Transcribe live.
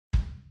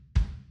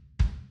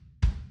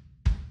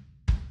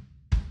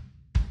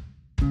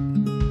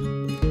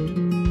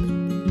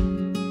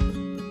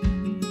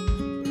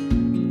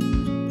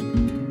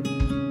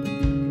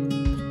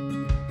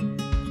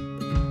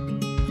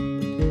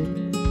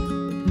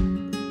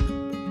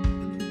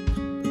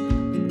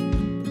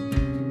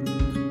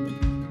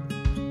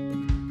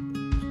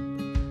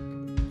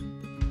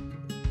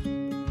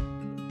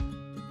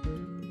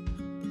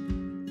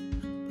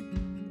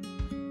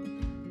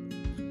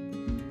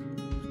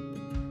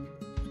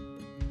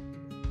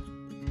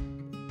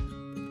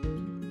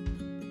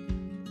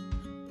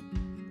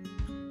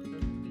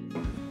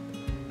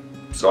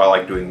So I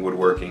like doing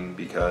woodworking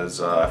because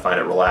I find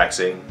it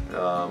relaxing.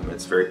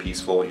 It's very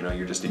peaceful. You know,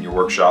 you're just in your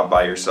workshop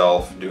by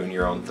yourself doing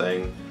your own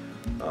thing.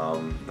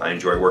 I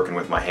enjoy working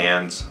with my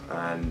hands,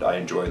 and I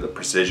enjoy the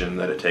precision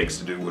that it takes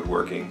to do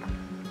woodworking.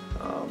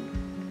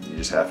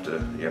 You have to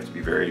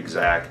be very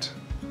exact,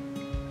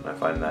 and I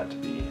find that to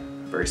be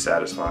very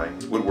satisfying.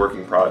 The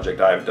woodworking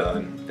project I've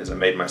done is I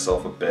made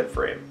myself a bed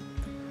frame.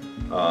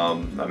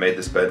 I made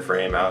this bed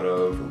frame out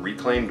of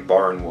reclaimed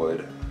barn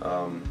wood.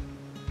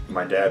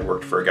 My dad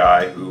worked for a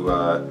guy who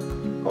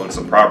owned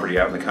some property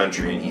out in the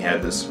country, and he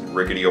had this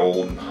rickety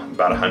old,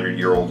 about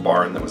 100-year-old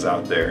barn that was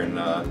out there,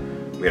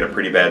 and we had a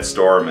pretty bad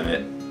storm,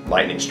 and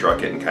lightning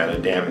struck it and kind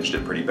of damaged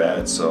it pretty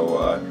bad.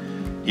 So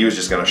he was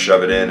just going to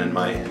shove it in, and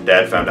my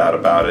dad found out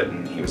about it,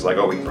 and he was like,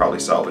 oh, we can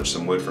probably salvage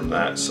some wood from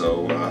that.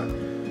 So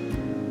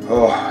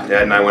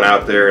Dad and I went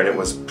out there, and it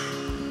was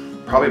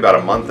probably about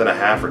a month and a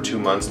half or 2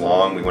 months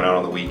long. We went out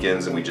on the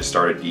weekends and we just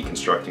started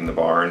deconstructing the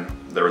barn.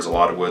 There was a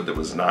lot of wood that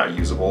was not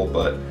usable,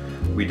 but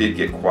we did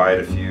get quite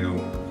a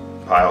few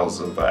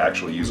piles of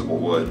actual usable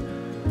wood.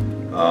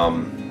 We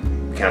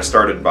kind of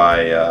started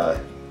by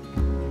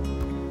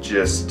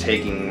just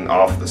taking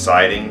off the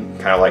siding,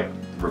 kind of like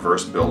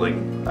reverse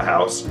building a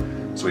house.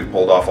 So we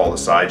pulled off all the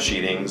side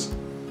sheetings,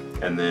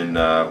 and then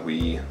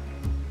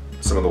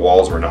some of the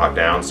walls were knocked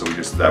down, so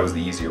that was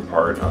the easier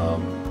part.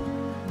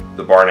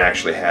 The barn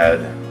actually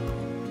had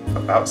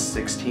about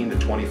 16 to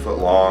 20 foot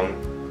long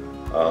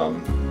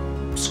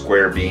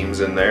square beams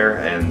in there,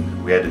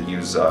 and we had to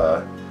use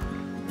a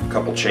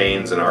couple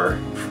chains in our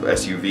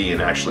SUV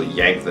and actually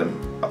yank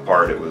them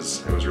apart. It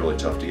was really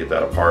tough to get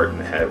that apart,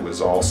 and it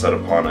was all set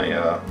upon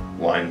a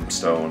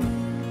limestone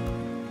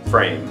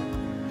frame.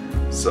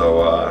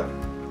 So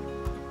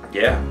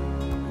yeah,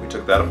 we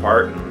took that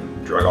apart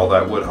and drug all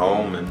that wood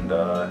home, and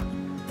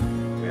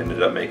we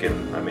ended up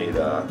I made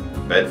a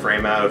bed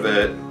frame out of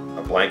it,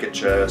 a blanket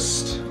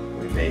chest,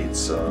 we made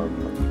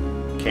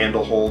some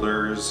candle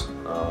holders,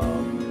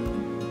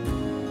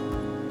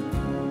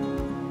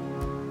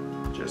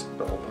 just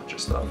a whole bunch of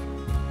stuff.